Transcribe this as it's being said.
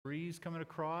breeze coming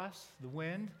across, the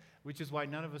wind, which is why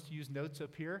none of us use notes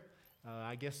up here.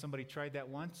 I guess somebody tried that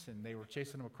once, and they were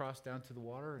chasing them across down to the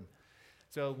water. And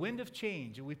so wind of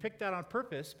change. And we picked that on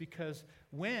purpose because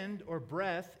wind or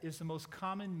breath is the most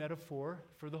common metaphor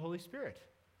for the Holy Spirit.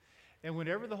 And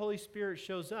whenever the Holy Spirit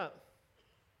shows up,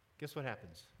 guess what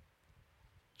happens?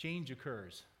 Change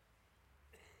occurs.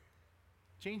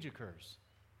 Change occurs.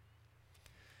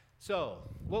 So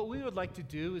what we would like to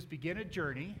do is begin a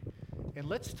journey, and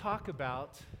let's talk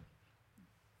about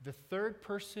the third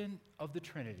person of the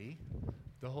Trinity,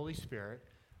 the Holy Spirit,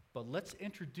 but let's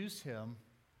introduce him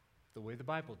the way the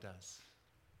Bible does.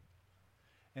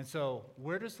 And so,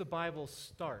 where does the Bible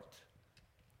start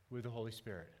with the Holy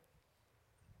Spirit?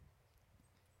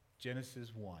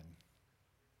 Genesis 1.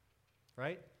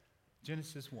 Right?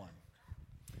 Genesis 1.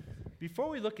 Before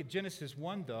we look at Genesis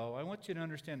 1, though, I want you to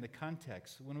understand the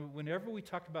context. Whenever we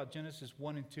talk about Genesis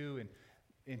 1 and 2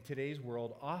 in today's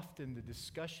world, often the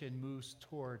discussion moves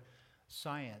toward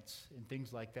science and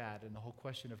things like that, and the whole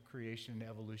question of creation and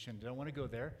evolution. I don't want to go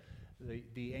there.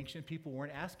 The ancient people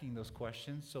weren't asking those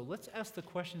questions, so let's ask the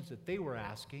questions that they were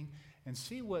asking and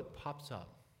see what pops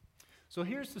up. So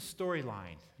here's the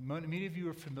storyline. Many of you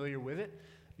are familiar with it.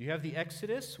 You have the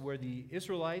Exodus, where the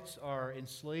Israelites are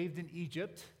enslaved in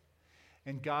Egypt,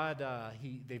 and God,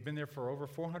 they've been there for over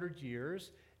 400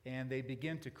 years, and they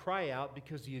begin to cry out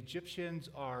because the Egyptians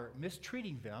are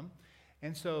mistreating them.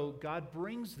 And so God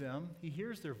brings them, he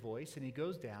hears their voice, and he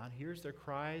goes down, hears their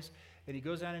cries, and he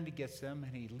goes down and he gets them,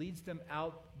 and he leads them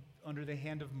out under the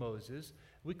hand of Moses.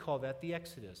 We call that the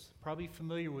Exodus. Probably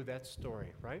familiar with that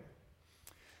story, right?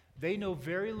 They know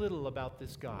very little about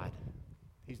this God.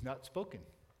 He's not spoken.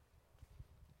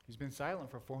 He's been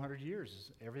silent for 400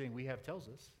 years, everything we have tells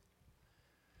us.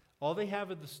 All they have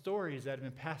are the stories that have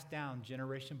been passed down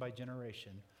generation by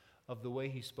generation of the way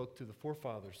he spoke to the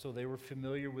forefathers. So they were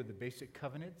familiar with the basic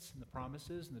covenants and the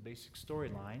promises and the basic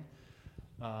storyline.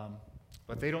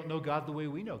 But they don't know God the way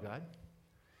we know God.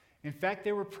 In fact,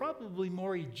 they were probably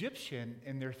more Egyptian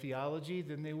in their theology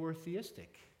than they were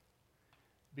theistic,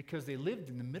 because they lived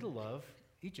in the middle of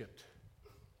Egypt.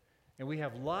 And we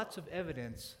have lots of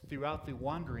evidence throughout the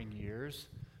wandering years,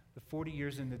 the 40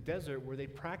 years in the desert, where they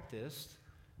practiced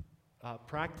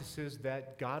practices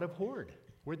that God abhorred.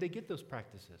 Where'd they get those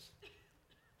practices?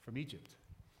 From Egypt.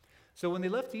 So when they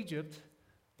left Egypt,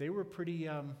 they were pretty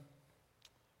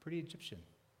Egyptian.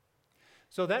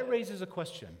 So that raises a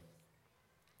question.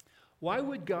 Why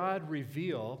would God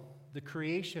reveal the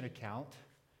creation account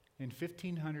in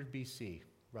 1500 BC,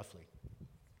 roughly?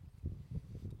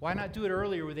 Why not do it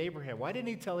earlier with Abraham? Why didn't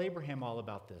he tell Abraham all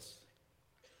about this?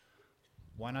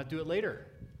 Why not do it later?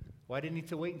 Why didn't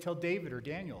he wait until David or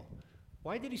Daniel?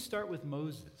 Why did he start with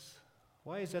Moses?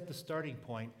 Why is that the starting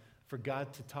point for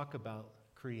God to talk about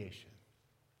creation?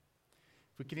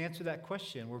 If we can answer that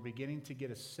question, we're beginning to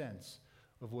get a sense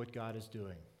of what God is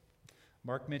doing.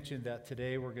 Mark mentioned that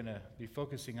today we're going to be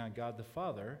focusing on God the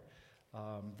Father.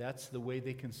 That's the way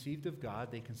they conceived of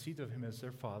God. They conceived of him as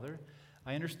their Father.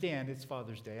 I understand it's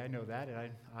Father's Day. I know that. And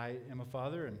I am a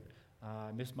father, and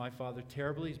I miss my father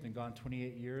terribly. He's been gone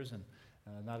 28 years, and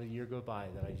not a year go by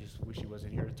that I just wish he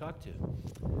wasn't here to talk to.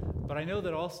 But I know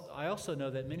that I also know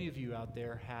that many of you out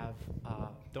there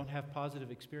don't have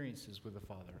positive experiences with the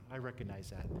Father. I recognize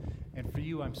that. And for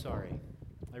you, I'm sorry.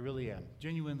 I really am.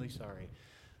 Genuinely sorry.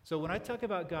 So when I talk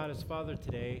about God as Father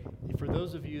today, for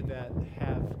those of you that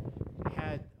have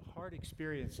had hard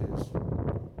experiences,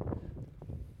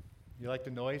 you like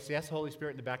the noise? See, that's the Holy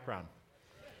Spirit in the background.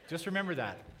 Just remember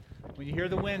that. When you hear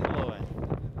the wind blowing,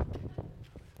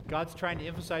 God's trying to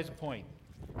emphasize a point.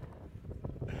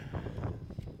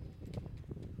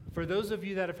 For those of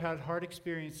you that have had hard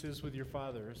experiences with your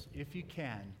fathers, if you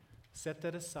can, set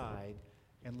that aside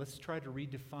and let's try to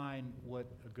redefine what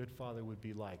a good father would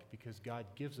be like, because God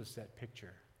gives us that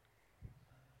picture.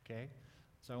 Okay?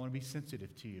 So I want to be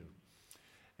sensitive to you.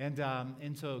 And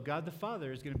so God the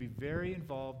Father is going to be very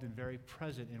involved and very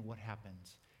present in what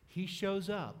happens. He shows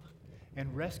up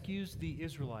and rescues the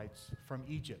Israelites from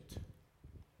Egypt.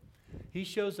 He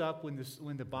shows up when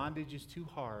the bondage is too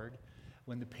hard,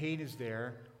 when the pain is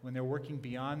there, when they're working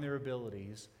beyond their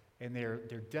abilities, and they're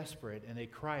desperate, and they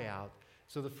cry out.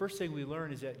 So the first thing we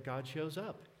learn is that God shows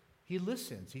up. He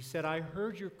listens. He said, I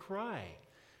heard your cry,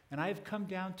 and I have come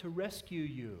down to rescue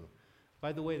you.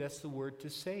 By the way, that's the word to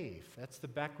save. That's the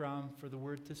background for the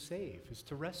word to save, is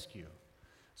to rescue.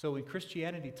 So when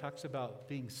Christianity talks about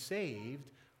being saved,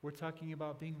 we're talking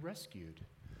about being rescued.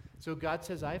 So God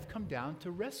says, I have come down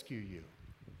to rescue you.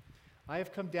 I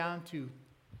have come down to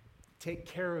take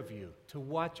care of you, to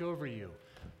watch over you.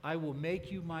 I will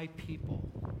make you my people.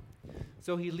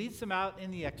 So he leads them out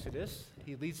in the Exodus.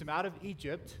 He leads them out of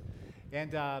Egypt,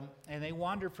 and they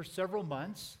wander for several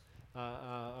months,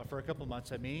 for a couple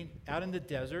months, out in the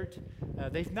desert.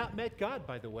 They've not met God,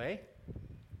 by the way.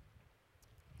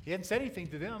 He hadn't said anything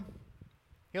to them.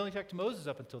 He only talked to Moses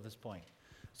up until this point.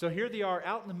 So here they are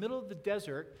out in the middle of the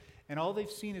desert, and all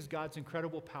they've seen is God's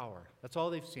incredible power. That's all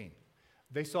they've seen.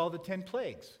 They saw the 10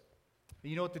 plagues.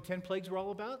 You know what the 10 plagues were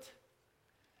all about?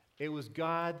 It was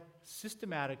God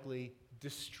systematically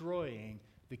destroying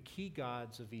the key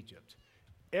gods of Egypt.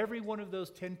 Every one of those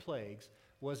 10 plagues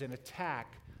was an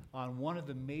attack on one of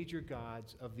the major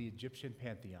gods of the Egyptian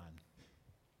pantheon.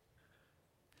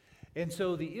 And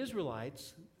so the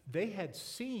Israelites, they had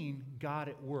seen God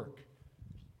at work.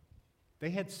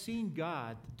 They had seen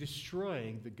God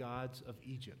destroying the gods of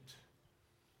Egypt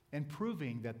and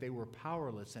proving that they were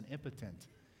powerless and impotent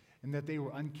and that they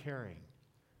were uncaring.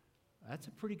 That's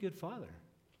a pretty good father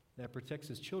that protects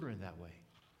his children that way.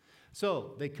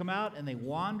 So they come out and they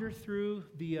wander through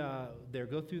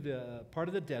go through the part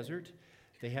of the desert.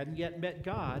 They hadn't yet met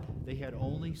God. They had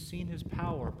only seen his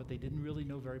power, but they didn't really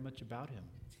know very much about him.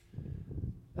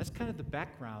 That's kind of the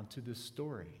background to this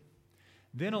story.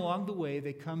 Then along the way,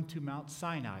 they come to Mount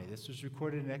Sinai. This was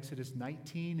recorded in Exodus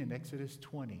 19 and Exodus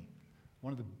 20.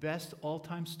 One of the best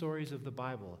all-time stories of the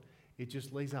Bible. It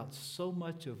just lays out so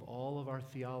much of all of our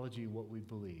theology, what we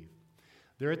believe.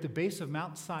 They're at the base of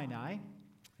Mount Sinai,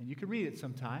 and you can read it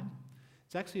sometime.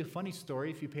 It's actually a funny story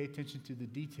if you pay attention to the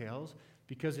details,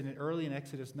 because early in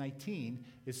Exodus 19,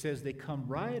 it says they come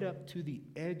right up to the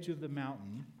edge of the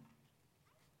mountain,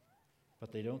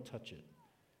 but they don't touch it,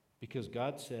 because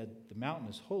God said the mountain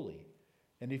is holy,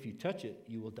 and if you touch it,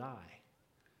 you will die.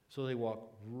 So they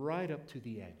walk right up to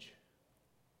the edge.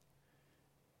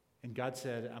 And God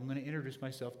said, I'm going to introduce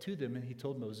myself to them, and he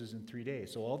told Moses in 3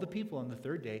 days. So all the people on the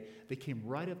third day, they came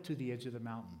right up to the edge of the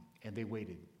mountain, and they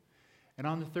waited. And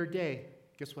on the third day,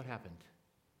 guess what happened?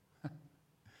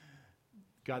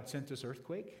 God sent this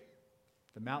earthquake.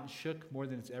 The mountain shook more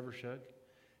than it's ever shook.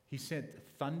 He sent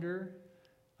thunder,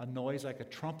 a noise like a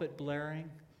trumpet blaring,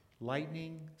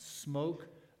 lightning, smoke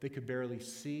they could barely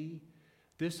see.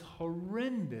 This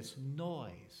horrendous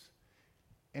noise.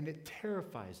 And it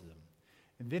terrifies them.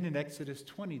 And then in Exodus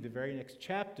 20, the very next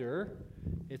chapter,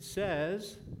 it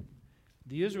says,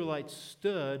 the Israelites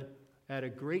stood at a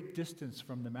great distance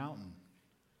from the mountain.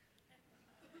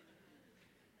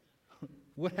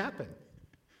 What happened?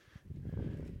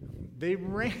 They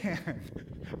ran.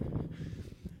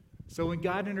 So when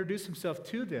God introduced himself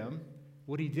to them,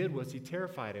 what he did was he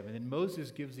terrified him. And then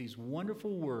Moses gives these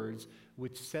wonderful words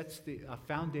which sets a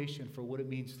foundation for what it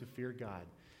means to fear God.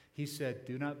 He said,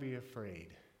 do not be afraid.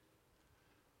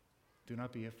 Do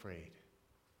not be afraid.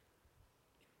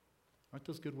 Aren't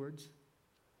those good words?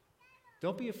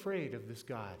 Don't be afraid of this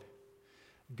God.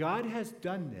 God has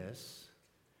done this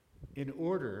in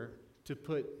order to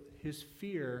put his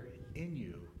fear in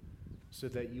you so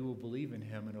that you will believe in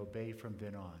him and obey from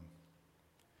then on.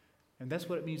 And that's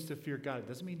what it means to fear God. It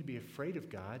doesn't mean to be afraid of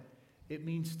God. It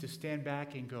means to stand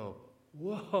back and go,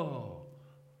 whoa.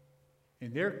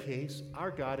 In their case,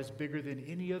 our God is bigger than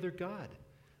any other God.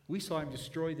 We saw him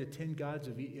destroy the 10 gods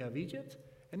of Egypt,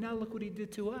 and now look what he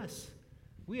did to us.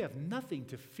 We have nothing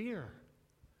to fear.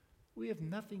 We have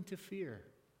nothing to fear.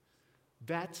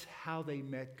 That's how they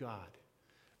met God.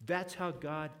 That's how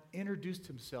God introduced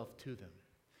himself to them.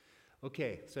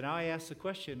 Okay, so now I ask the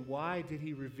question, why did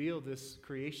he reveal this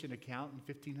creation account in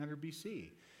 1500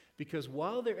 BC? Because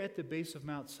while they're at the base of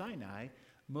Mount Sinai,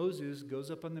 Moses goes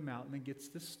up on the mountain and gets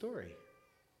this story.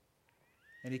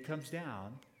 And he comes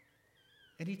down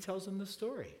and he tells them the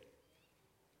story.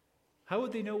 How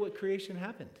would they know what creation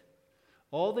happened?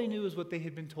 All they knew is what they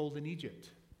had been told in Egypt.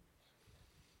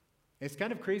 It's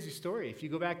kind of a crazy story. If you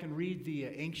go back and read the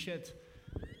ancient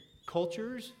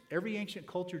cultures, every ancient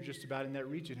culture just about in that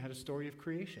region had a story of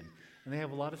creation. And they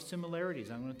have a lot of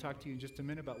similarities. I'm going to talk to you in just a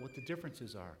minute about what the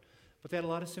differences are. But they had a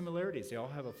lot of similarities. They all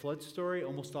have a flood story.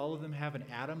 Almost all of them have an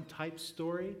Adam-type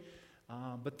story.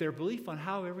 But their belief on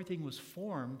how everything was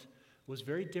formed was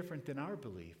very different than our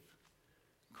belief.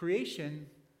 Creation,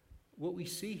 what we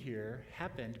see here,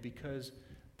 happened because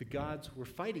the gods were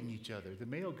fighting each other. The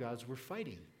male gods were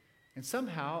fighting. And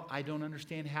somehow, I don't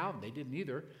understand how, they didn't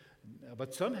either,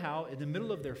 but somehow in the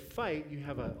middle of their fight, you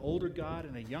have an older god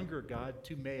and a younger god,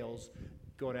 two males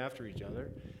going after each other.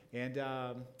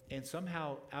 And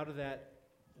somehow out of that,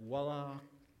 voila,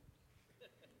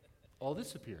 all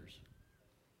this appears.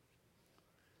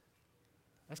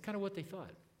 That's kind of what they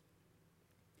thought.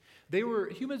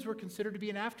 Humans were considered to be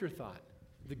an afterthought.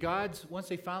 The gods, once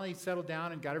they finally settled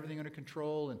down and got everything under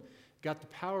control and got the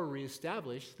power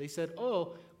reestablished, they said,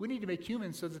 oh, we need to make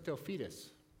humans so that they'll feed us.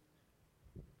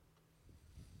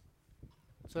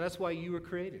 So that's why you were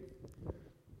created,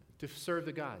 to serve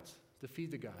the gods, to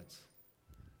feed the gods.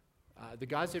 The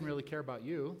gods didn't really care about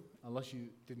you unless you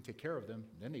didn't take care of them.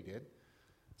 Then they did.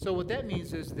 So what that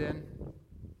means is then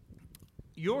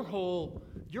your whole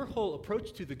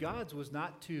approach to the gods was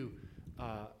not to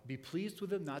be pleased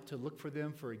with them, not to look for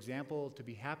them, for example, to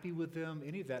be happy with them,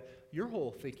 any of that. Your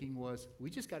whole thinking was, we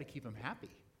just got to keep them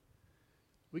happy.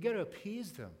 We got to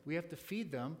appease them. We have to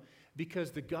feed them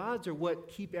because the gods are what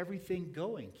keep everything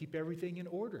going, keep everything in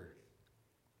order.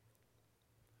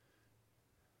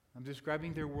 I'm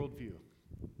describing their worldview.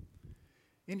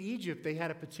 In Egypt, they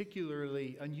had a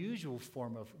particularly unusual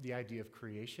form of the idea of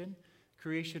creation.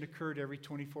 Creation occurred every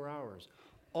 24 hours.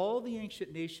 All the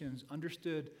ancient nations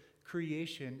understood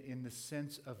creation in the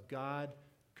sense of God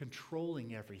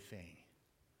controlling everything.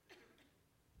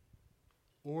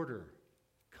 Order,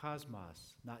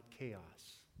 cosmos, not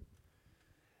chaos.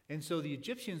 And so the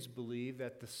Egyptians believed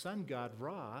that the sun god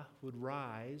Ra would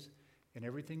rise and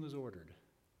everything was ordered.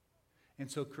 And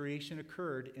so creation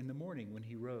occurred in the morning when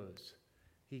he rose.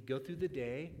 He'd go through the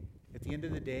day. At the end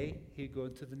of the day, he'd go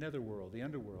into the netherworld, the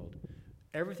underworld.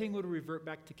 Everything would revert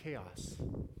back to chaos.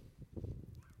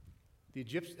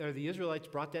 The Israelites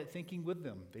brought that thinking with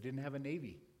them. They didn't have a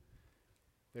navy.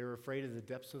 They were afraid of the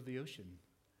depths of the ocean.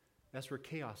 That's where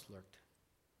chaos lurked.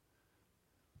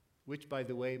 Which, by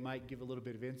the way, might give a little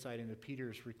bit of insight into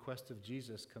Peter's request of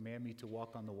Jesus, command me to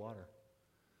walk on the water.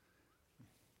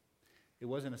 It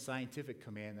wasn't a scientific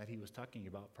command that he was talking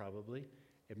about, probably.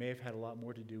 It may have had a lot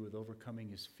more to do with overcoming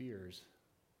his fears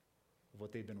of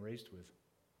what they'd been raised with.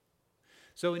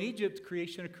 So in Egypt,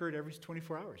 creation occurred every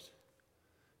 24 hours.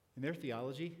 In their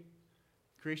theology,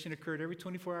 creation occurred every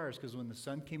 24 hours because when the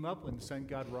sun came up, when the sun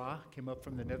god Ra came up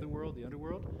from the netherworld, the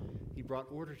underworld, he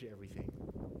brought order to everything.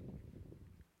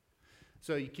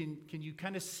 So can you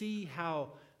kind of see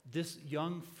how this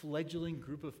young fledgling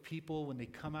group of people, when they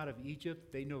come out of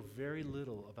Egypt, they know very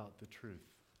little about the truth.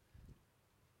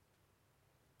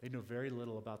 They know very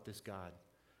little about this God.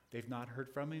 They've not heard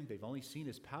from him. They've only seen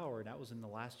his power, and that was in the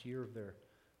last year of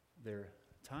their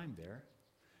time there.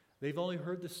 They've only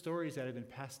heard the stories that have been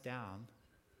passed down.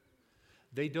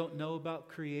 They don't know about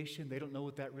creation. They don't know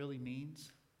what that really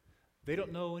means. They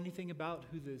don't know anything about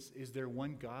who this is, their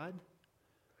one God.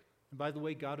 And by the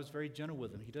way, God was very gentle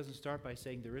with them. He doesn't start by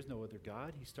saying there is no other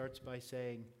God. He starts by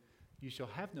saying, you shall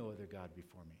have no other God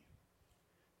before me.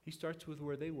 He starts with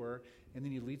where they were, and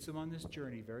then he leads them on this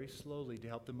journey very slowly to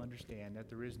help them understand that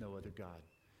there is no other God.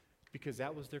 Because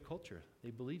that was their culture. They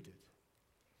believed it.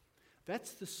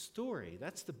 That's the story.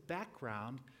 That's the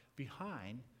background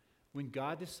behind when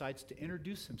God decides to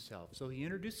introduce himself. So he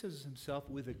introduces himself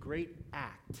with a great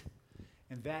act.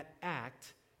 And that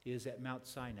act is at Mount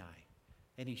Sinai.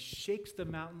 And he shakes the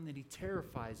mountain and he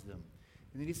terrifies them.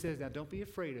 And then he says, now don't be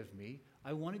afraid of me.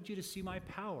 I wanted you to see my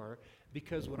power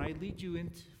because when I lead you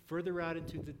further out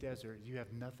into the desert, you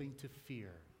have nothing to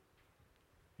fear.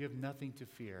 You have nothing to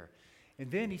fear.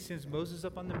 And then he sends Moses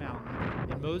up on the mountain,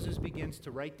 and Moses begins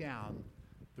to write down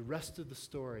the rest of the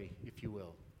story, if you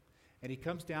will. And he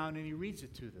comes down and he reads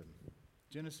it to them.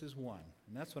 Genesis 1.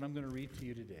 And that's what I'm going to read to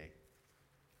you today.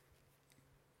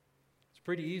 It's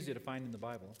pretty easy to find in the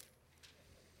Bible.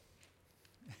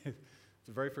 It's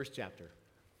the very first chapter.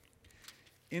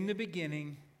 In the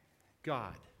beginning,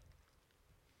 God.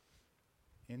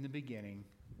 In the beginning,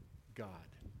 God.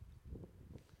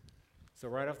 So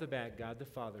right off the bat, God the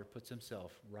Father puts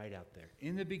himself right out there.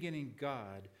 In the beginning,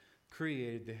 God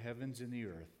created the heavens and the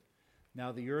earth.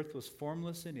 Now the earth was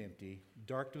formless and empty.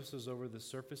 Darkness was over the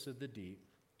surface of the deep.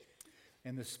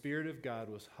 And the Spirit of God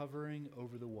was hovering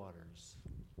over the waters.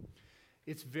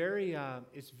 It's very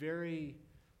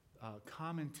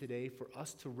common today for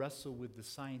us to wrestle with the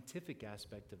scientific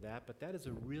aspect of that, but that is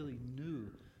a really new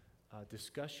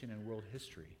discussion in world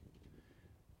history.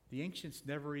 The ancients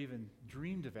never even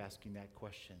dreamed of asking that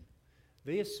question.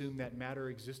 They assumed that matter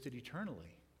existed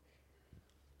eternally.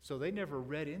 So they never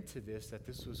read into this, that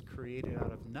this was created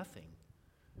out of nothing.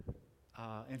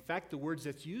 In fact, the words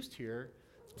that's used here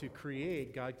to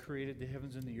create, God created the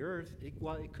heavens and the earth, it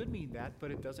could mean that,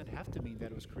 but it doesn't have to mean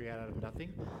that it was created out of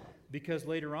nothing. Because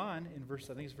later on, in verse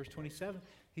 27,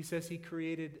 he says he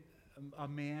created a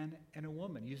man and a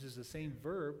woman. He uses the same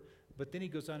verb, but then he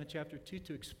goes on in chapter 2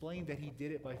 to explain that he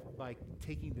did it by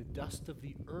taking the dust of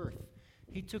the earth.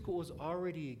 He took what was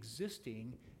already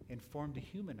existing and formed a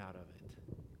human out of it.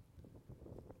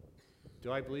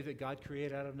 Do I believe that God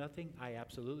created out of nothing? I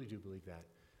absolutely do believe that.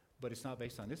 But it's not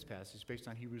based on this passage. It's based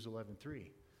on Hebrews 11:3.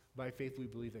 By faith, we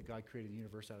believe that God created the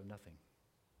universe out of nothing.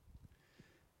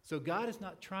 So God is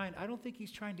not trying, I don't think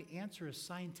he's trying to answer a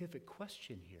scientific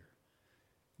question here.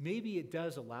 Maybe it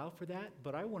does allow for that,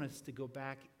 but I want us to go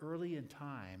back early in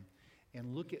time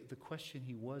and look at the question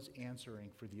he was answering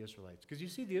for the Israelites. Because you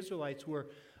see, the Israelites were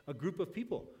a group of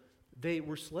people. They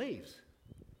were slaves.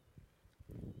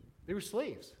 They were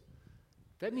slaves.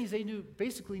 That means they knew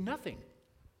basically nothing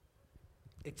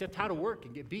except how to work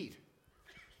and get beat.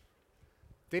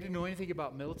 They didn't know anything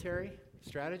about military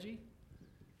strategy.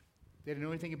 They didn't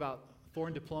know anything about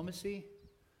foreign diplomacy.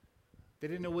 They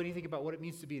didn't know anything about what it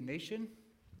means to be a nation.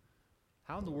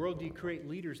 How in the world do you create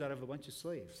leaders out of a bunch of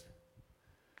slaves?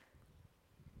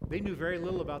 They knew very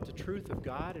little about the truth of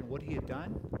God and what he had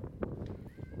done.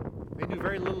 They knew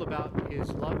very little about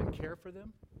his love and care for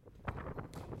them.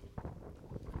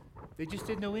 They just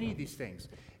didn't know any of these things.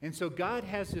 And so God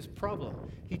has this problem.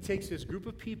 He takes this group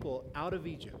of people out of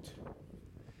Egypt.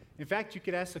 In fact, you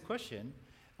could ask the question,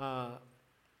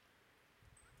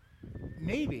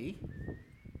 maybe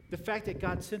the fact that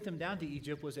God sent them down to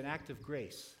Egypt was an act of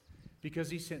grace,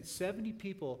 because he sent 70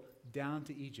 people down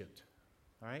to Egypt.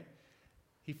 All right?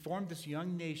 He formed this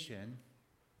young nation.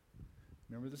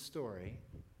 Remember the story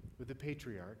with the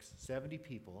patriarchs, 70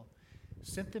 people,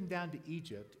 sent them down to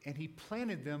Egypt, and he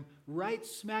planted them right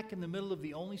smack in the middle of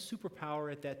the only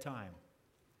superpower at that time.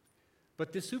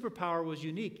 But this superpower was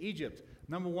unique, Egypt.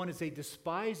 Number one is they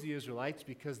despised the Israelites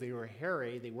because they were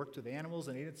hairy, they worked with animals,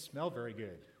 and they didn't smell very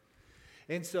good.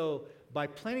 And so by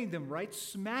planting them right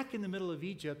smack in the middle of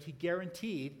Egypt, he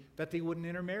guaranteed that they wouldn't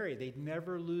intermarry. They'd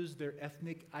never lose their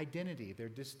ethnic identity, their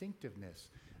distinctiveness,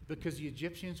 because the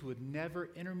Egyptians would never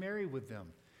intermarry with them.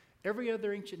 Every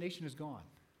other ancient nation is gone.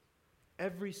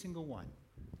 Every single one,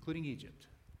 including Egypt.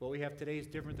 What we have today is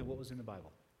different than what was in the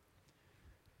Bible.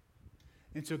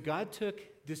 And so God took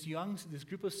this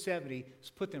group of 70,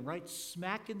 put them right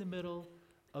smack in the middle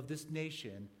of this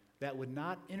nation that would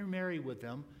not intermarry with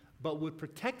them, but would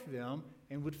protect them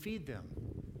and would feed them.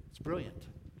 It's brilliant.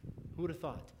 Who would have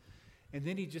thought? And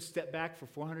then he just stepped back for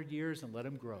 400 years and let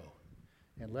them grow.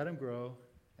 And let them grow,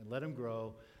 and let them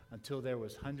grow, until there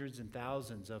was hundreds and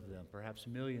thousands of them, perhaps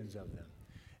millions of them.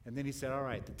 And then he said, all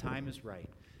right, the time is right.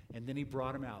 And then he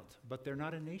brought them out. But they're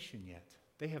not a nation yet.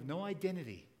 They have no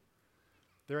identity.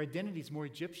 Their identity is more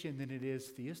Egyptian than it is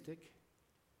theistic.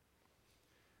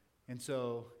 And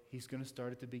so he's going to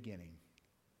start at the beginning.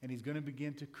 And he's going to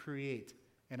begin to create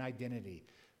an identity.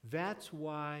 That's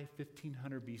why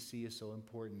 1500 BC is so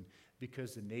important,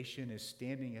 because the nation is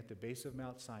standing at the base of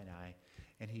Mount Sinai,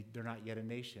 and they're not yet a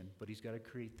nation, but he's got to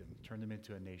create them, turn them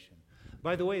into a nation.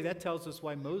 By the way, that tells us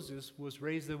why Moses was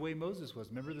raised the way Moses was.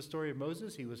 Remember the story of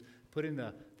Moses? He was put in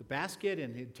the basket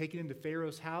and taken into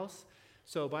Pharaoh's house.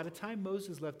 So by the time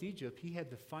Moses left Egypt, he had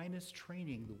the finest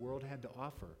training the world had to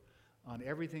offer on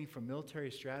everything from military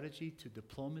strategy to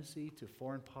diplomacy to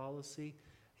foreign policy.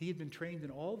 He had been trained in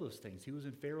all those things. He was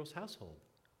in Pharaoh's household.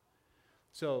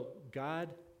 So God,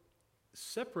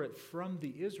 separate from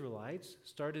the Israelites,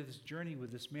 started this journey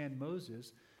with this man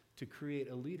Moses to create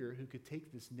a leader who could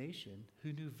take this nation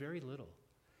who knew very little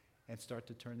and start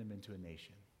to turn them into a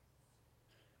nation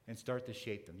and start to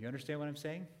shape them. You understand what I'm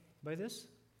saying by this?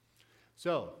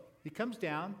 So he comes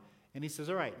down and he says,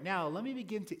 all right, now let me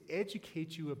begin to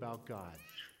educate you about God.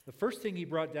 The first thing he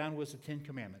brought down was the Ten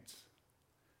Commandments.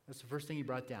 That's the first thing he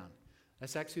brought down.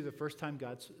 That's actually the first time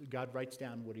God writes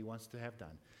down what he wants to have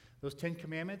done. Those 10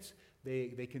 commandments,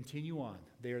 they continue on.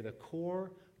 They are the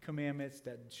core commandments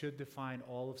that should define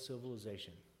all of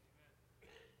civilization.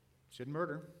 Shouldn't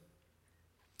murder.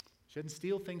 Shouldn't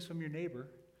steal things from your neighbor.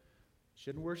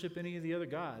 Shouldn't worship any of the other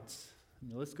gods.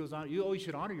 And the list goes on. You always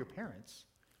should honor your parents.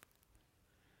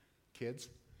 Kids.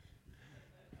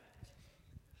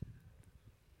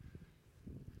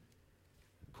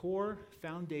 Core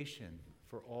foundation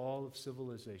for all of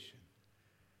civilization.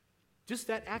 Just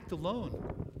that act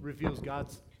alone reveals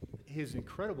his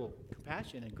incredible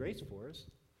compassion and grace for us.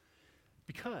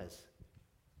 Because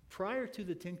prior to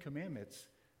the Ten Commandments,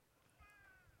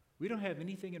 we don't have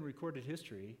anything in recorded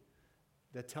history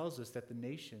that tells us that the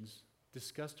nations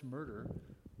discussed murder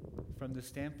from the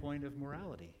standpoint of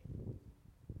morality.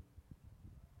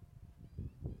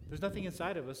 There's nothing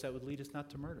inside of us that would lead us not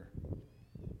to murder.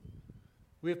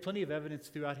 We have plenty of evidence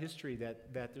throughout history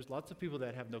that there's lots of people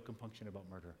that have no compunction about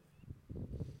murder.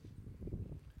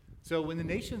 So when the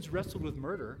nations wrestled with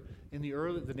murder in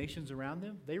the nations around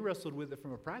them, they wrestled with it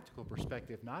from a practical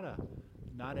perspective, not a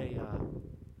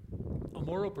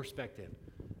moral perspective.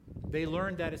 They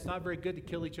learned that it's not very good to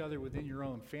kill each other within your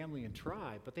own family and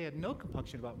tribe, but they had no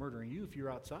compunction about murdering you if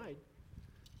you're outside.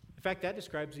 In fact, that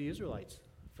describes the Israelites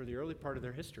for the early part of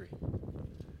their history.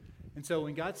 And so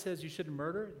when God says you shouldn't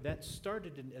murder, that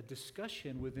started a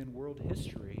discussion within world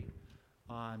history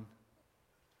on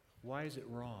why is it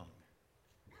wrong?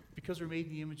 Because we're made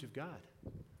in the image of God.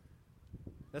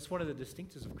 That's one of the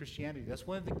distinctives of Christianity. That's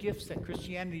one of the gifts that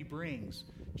Christianity brings,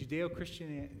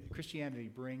 Judeo-Christianity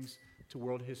brings to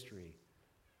world history,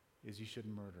 is you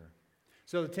shouldn't murder.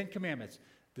 So the Ten Commandments.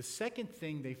 The second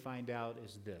thing they find out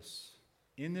is this.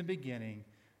 In the beginning,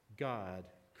 God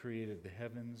created the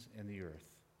heavens and the earth.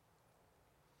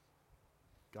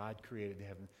 God created the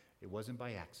heavens. It wasn't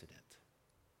by accident.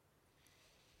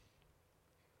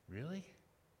 Really?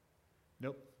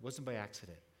 Nope, wasn't by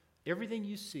accident. Everything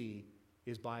you see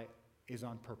is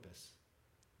on purpose,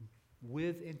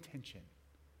 with intention.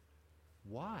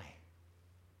 Why?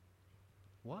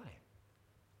 Why?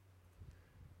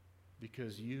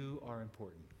 Because you are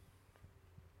important.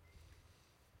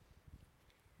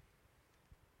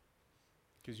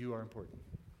 Because you are important.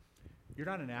 You're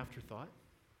not an afterthought.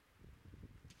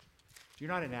 You're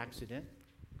not an accident.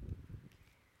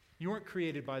 You weren't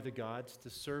created by the gods to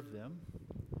serve them.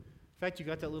 In fact, you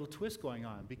got that little twist going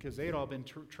on because they had all been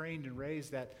trained and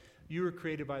raised that you were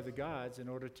created by the gods in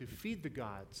order to feed the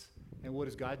gods. And what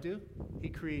does God do? He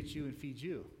creates you and feeds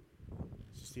you.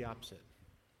 It's just the opposite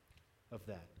of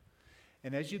that.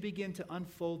 And as you begin to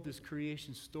unfold this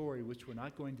creation story, which we're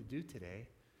not going to do today,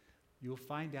 you'll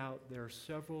find out there are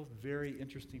several very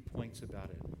interesting points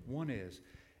about it. One is,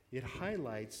 it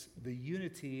highlights the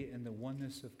unity and the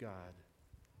oneness of God.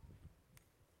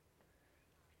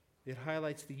 It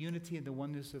highlights the unity and the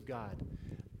oneness of God.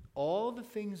 All the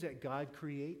things that God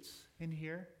creates in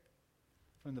here,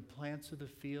 from the plants of the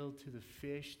field to the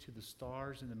fish to the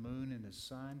stars and the moon and the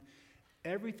sun,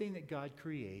 everything that God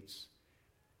creates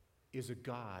is a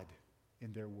God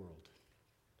in their world.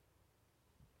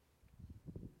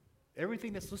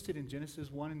 Everything that's listed in Genesis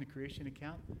 1 in the creation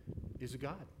account is a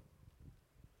God.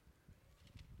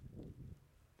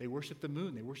 They worship the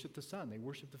moon, they worship the sun, they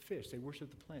worship the fish, they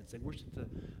worship the plants, they worship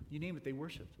you name it, they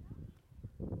worshiped.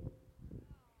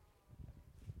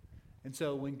 And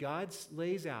so when God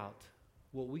lays out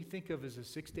what we think of as the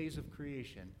 6 days of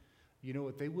creation, you know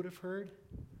what they would have heard?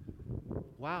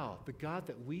 Wow, the God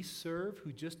that we serve,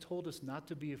 who just told us not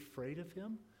to be afraid of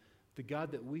him, the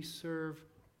God that we serve,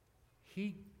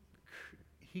 he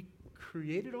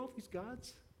created all these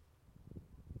gods?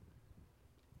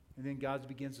 And then God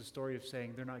begins the story of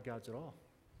saying they're not gods at all.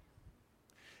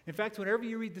 In fact, whenever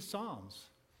you read the Psalms,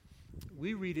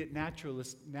 we read it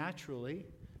naturally,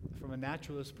 from a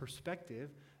naturalist perspective.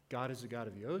 God is the God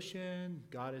of the ocean.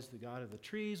 God is the God of the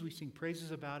trees. We sing praises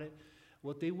about it.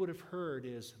 What they would have heard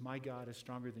is, my God is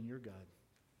stronger than your God.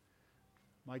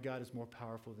 My God is more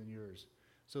powerful than yours.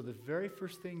 So the very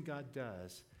first thing God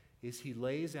does is he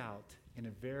lays out in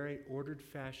a very ordered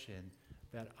fashion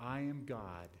that I am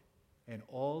God, and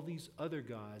all these other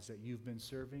gods that you've been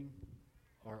serving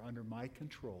are under my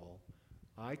control.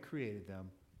 I created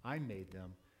them, I made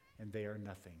them, and they are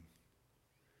nothing.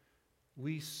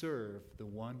 We serve the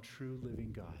one true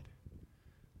living God.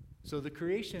 So the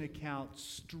creation account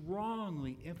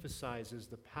strongly emphasizes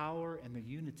the power and the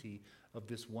unity of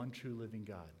this one true living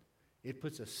God. It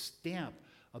puts a stamp,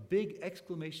 a big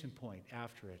exclamation point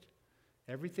after it.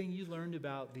 Everything you learned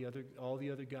about all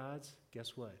the other gods,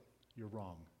 guess what? You're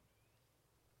wrong.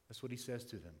 That's what he says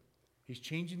to them. He's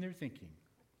changing their thinking.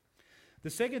 The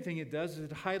second thing it does is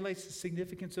it highlights the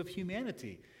significance of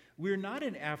humanity. We're not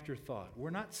an afterthought.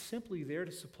 We're not simply there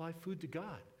to supply food to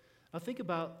God. Now think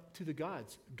about to the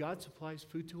gods. God supplies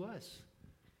food to us.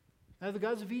 Now the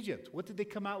gods of Egypt, what did they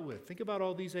come out with? Think about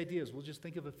all these ideas. We'll just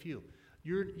think of a few.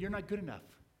 You're not good enough.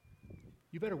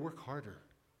 You better work harder.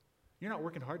 You're not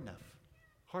working hard enough.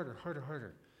 Harder, harder,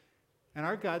 harder. And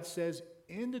our God says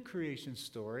in the creation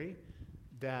story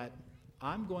that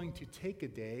I'm going to take a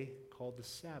day called the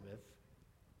Sabbath,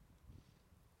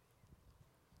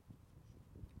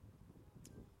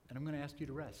 and I'm going to ask you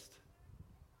to rest.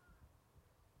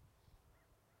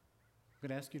 I'm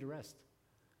going to ask you to rest.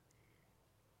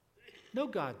 No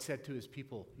God said to his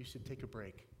people, you should take a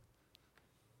break.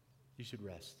 You should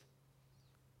rest.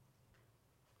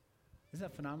 Isn't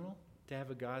that phenomenal to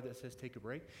have a God that says take a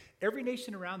break? Every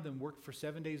nation around them worked for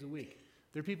 7 days a week.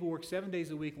 Their people worked 7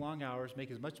 days a week, long hours,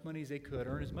 make as much money as they could,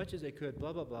 earn as much as they could,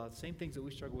 blah, blah, blah. Same things that we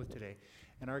struggle with today.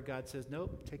 And our God says,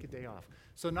 nope, take a day off.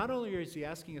 So not only is he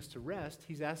asking us to rest,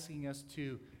 he's asking us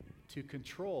to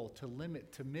control, to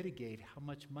limit, to mitigate how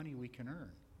much money we can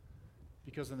earn.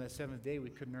 Because on that seventh day, we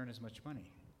couldn't earn as much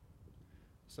money.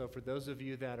 So for those of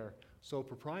you that are sole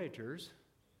proprietors,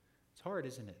 it's hard,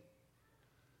 isn't it?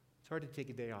 It's hard to take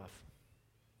a day off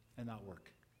and not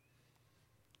work.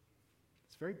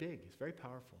 It's very big. It's very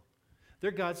powerful.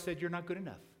 Their God said, you're not good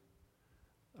enough.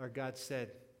 Our God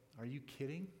said, are you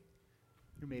kidding?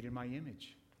 You're made in my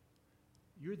image.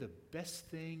 You're the best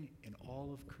thing in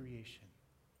all of creation.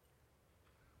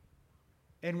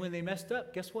 And when they messed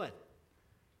up, guess what?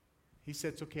 He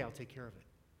said, it's okay, I'll take care of it.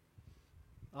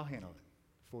 I'll handle it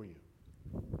for you.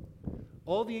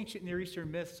 All the ancient Near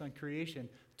Eastern myths on creation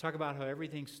talk about how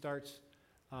everything starts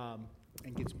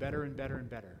and gets better and better and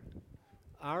better.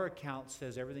 Our account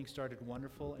says everything started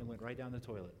wonderful and went right down the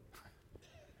toilet.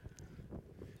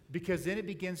 Because then it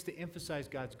begins to emphasize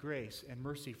God's grace and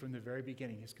mercy from the very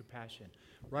beginning, his compassion.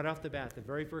 Right off the bat, the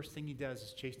very first thing he does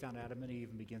is chase down Adam and Eve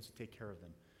and begins to take care of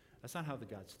them. That's not how the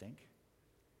gods think.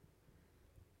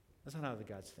 That's not how the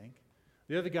gods think.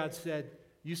 The other God said,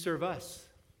 you serve us.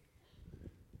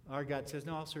 Our God says,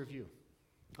 no, I'll serve you.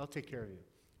 I'll take care of you.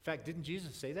 In fact, didn't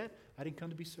Jesus say that? I didn't come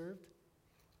to be served,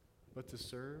 but to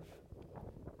serve.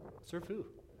 Serve who?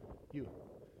 You.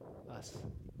 Us.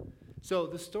 So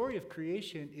the story of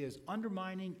creation is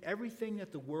undermining everything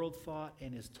that the world thought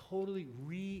and is totally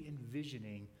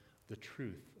re-envisioning the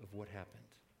truth of what happened.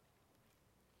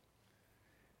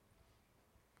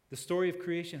 The story of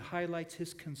creation highlights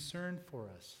his concern for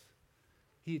us.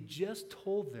 He had just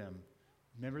told them,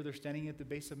 remember they're standing at the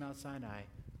base of Mount Sinai,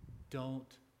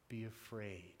 don't be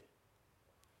afraid.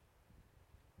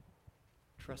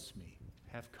 Trust me.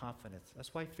 Have confidence.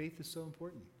 That's why faith is so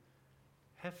important.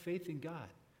 Have faith in God.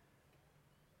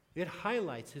 It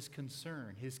highlights his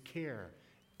concern, his care.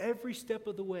 Every step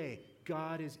of the way,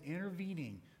 God is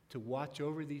intervening to watch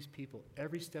over these people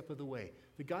every step of the way.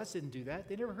 The gods didn't do that.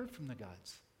 They never heard from the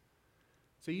gods.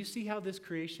 So you see how this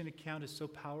creation account is so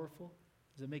powerful?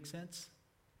 Does it make sense?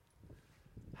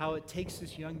 How it takes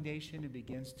this young nation and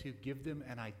begins to give them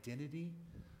an identity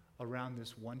around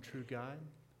this one true God.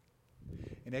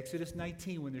 In Exodus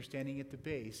 19, when they're standing at the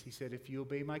base, he said, if you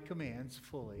obey my commands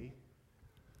fully,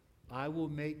 I will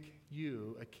make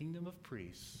you a kingdom of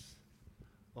priests,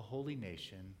 a holy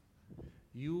nation.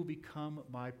 You will become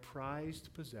my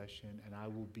prized possession, and I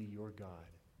will be your God.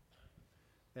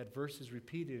 That verse is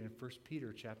repeated in 1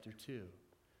 Peter chapter 2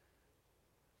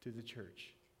 to the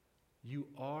church. You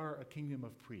are a kingdom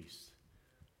of priests.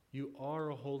 You are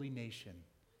a holy nation.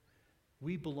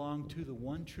 We belong to the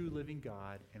one true living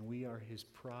God, and we are his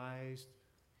prized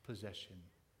possession.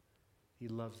 He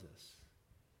loves us.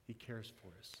 He cares for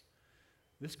us.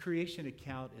 This creation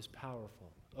account is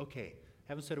powerful. Okay,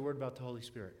 haven't said a word about the Holy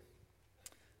Spirit.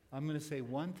 I'm going to say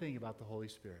one thing about the Holy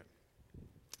Spirit,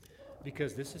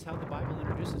 because this is how the Bible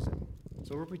introduces him.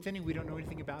 So we're pretending we don't know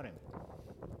anything about him.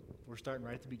 We're starting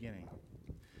right at the beginning.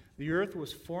 The earth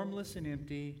was formless and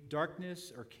empty.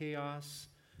 Darkness or chaos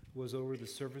was over the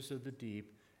surface of the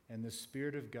deep, and the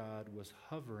Spirit of God was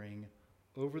hovering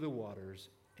over the waters,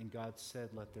 and God said,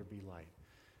 let there be light.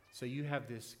 So you have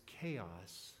this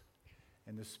chaos,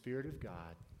 and the Spirit of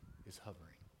God is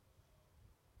hovering.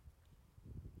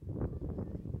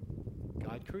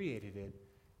 God created it,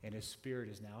 and his Spirit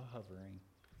is now hovering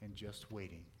and just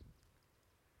waiting.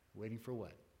 Waiting for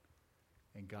what?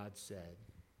 And God said,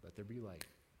 let there be light.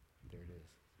 There it is.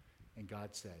 And God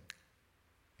said,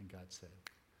 and God said.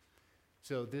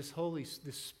 So this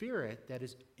Spirit that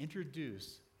is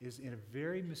introduced is in a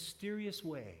very mysterious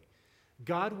way.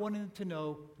 God wanted to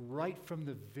know right from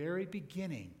the very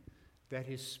beginning that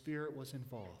his Spirit was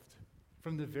involved.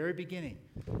 From the very beginning.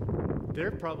 They're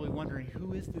probably wondering,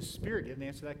 who is this Spirit? You didn't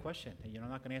answer that question. And I'm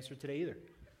not going to answer it today either.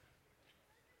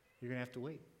 You're going to have to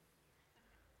wait.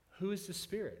 Who is the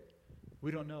Spirit?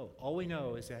 We don't know. All we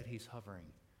know is that he's hovering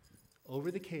over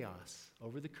the chaos,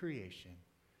 over the creation,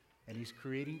 and he's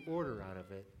creating order out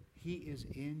of it. He is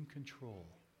in control.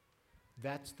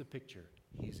 That's the picture.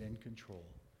 He's in control.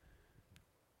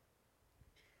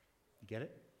 You get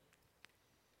it?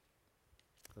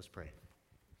 Let's pray.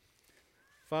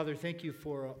 Father, thank you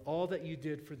for all that you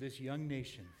did for this young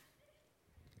nation,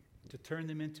 to turn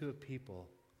them into a people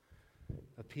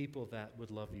that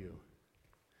would love you,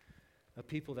 a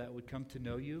people that would come to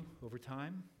know you over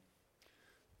time.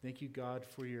 Thank you, God,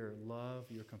 for your love,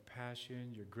 your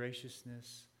compassion, your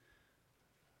graciousness.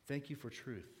 Thank you for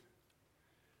truth.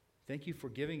 Thank you for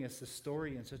giving us the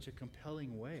story in such a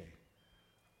compelling way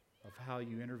of how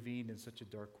you intervened in such a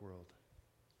dark world.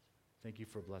 Thank you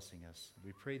for blessing us.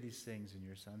 We pray these things in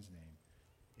your Son's name.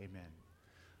 Amen.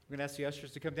 We're going to ask the ushers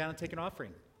to come down and take an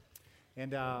offering.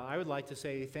 And I would like to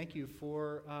say thank you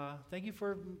for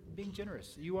being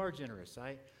generous. You are generous.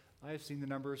 I have seen the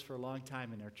numbers for a long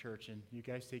time in our church, and you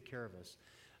guys take care of us.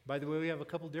 By the way, we have a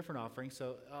couple different offerings,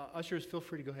 so ushers, feel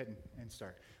free to go ahead and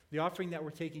start. The offering that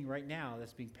we're taking right now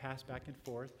that's being passed back and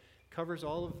forth covers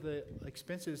all of the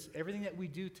expenses, everything that we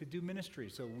do to do ministry.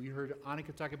 So we heard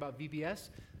Annika talk about VBS.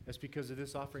 That's because of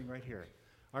this offering right here.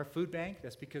 Our food bank,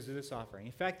 that's because of this offering.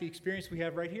 In fact, the experience we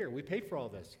have right here, we pay for all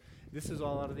this. This is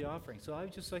all out of the offering. So I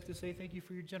would just like to say thank you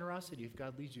for your generosity if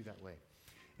God leads you that way.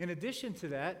 In addition to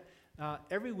that,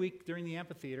 every week during the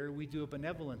amphitheater, we do a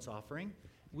benevolence offering.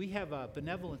 We have a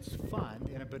benevolence fund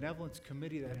and a benevolence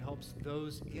committee that helps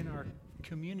those in our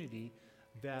community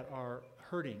that are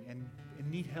hurting and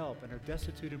need help and are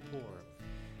destitute and poor.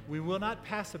 We will not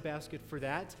pass a basket for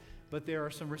that, but there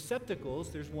are some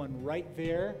receptacles. There's one right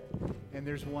there, and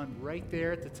there's one right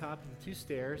there at the top of the 2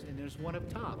 stairs, and there's one up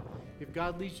top. If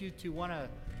God leads you to want to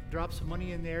drop some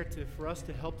money in there for us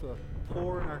to help the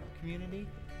poor in our community,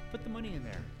 put the money in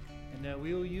there, and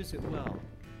we will use it well.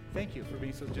 Thank you for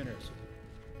being so generous.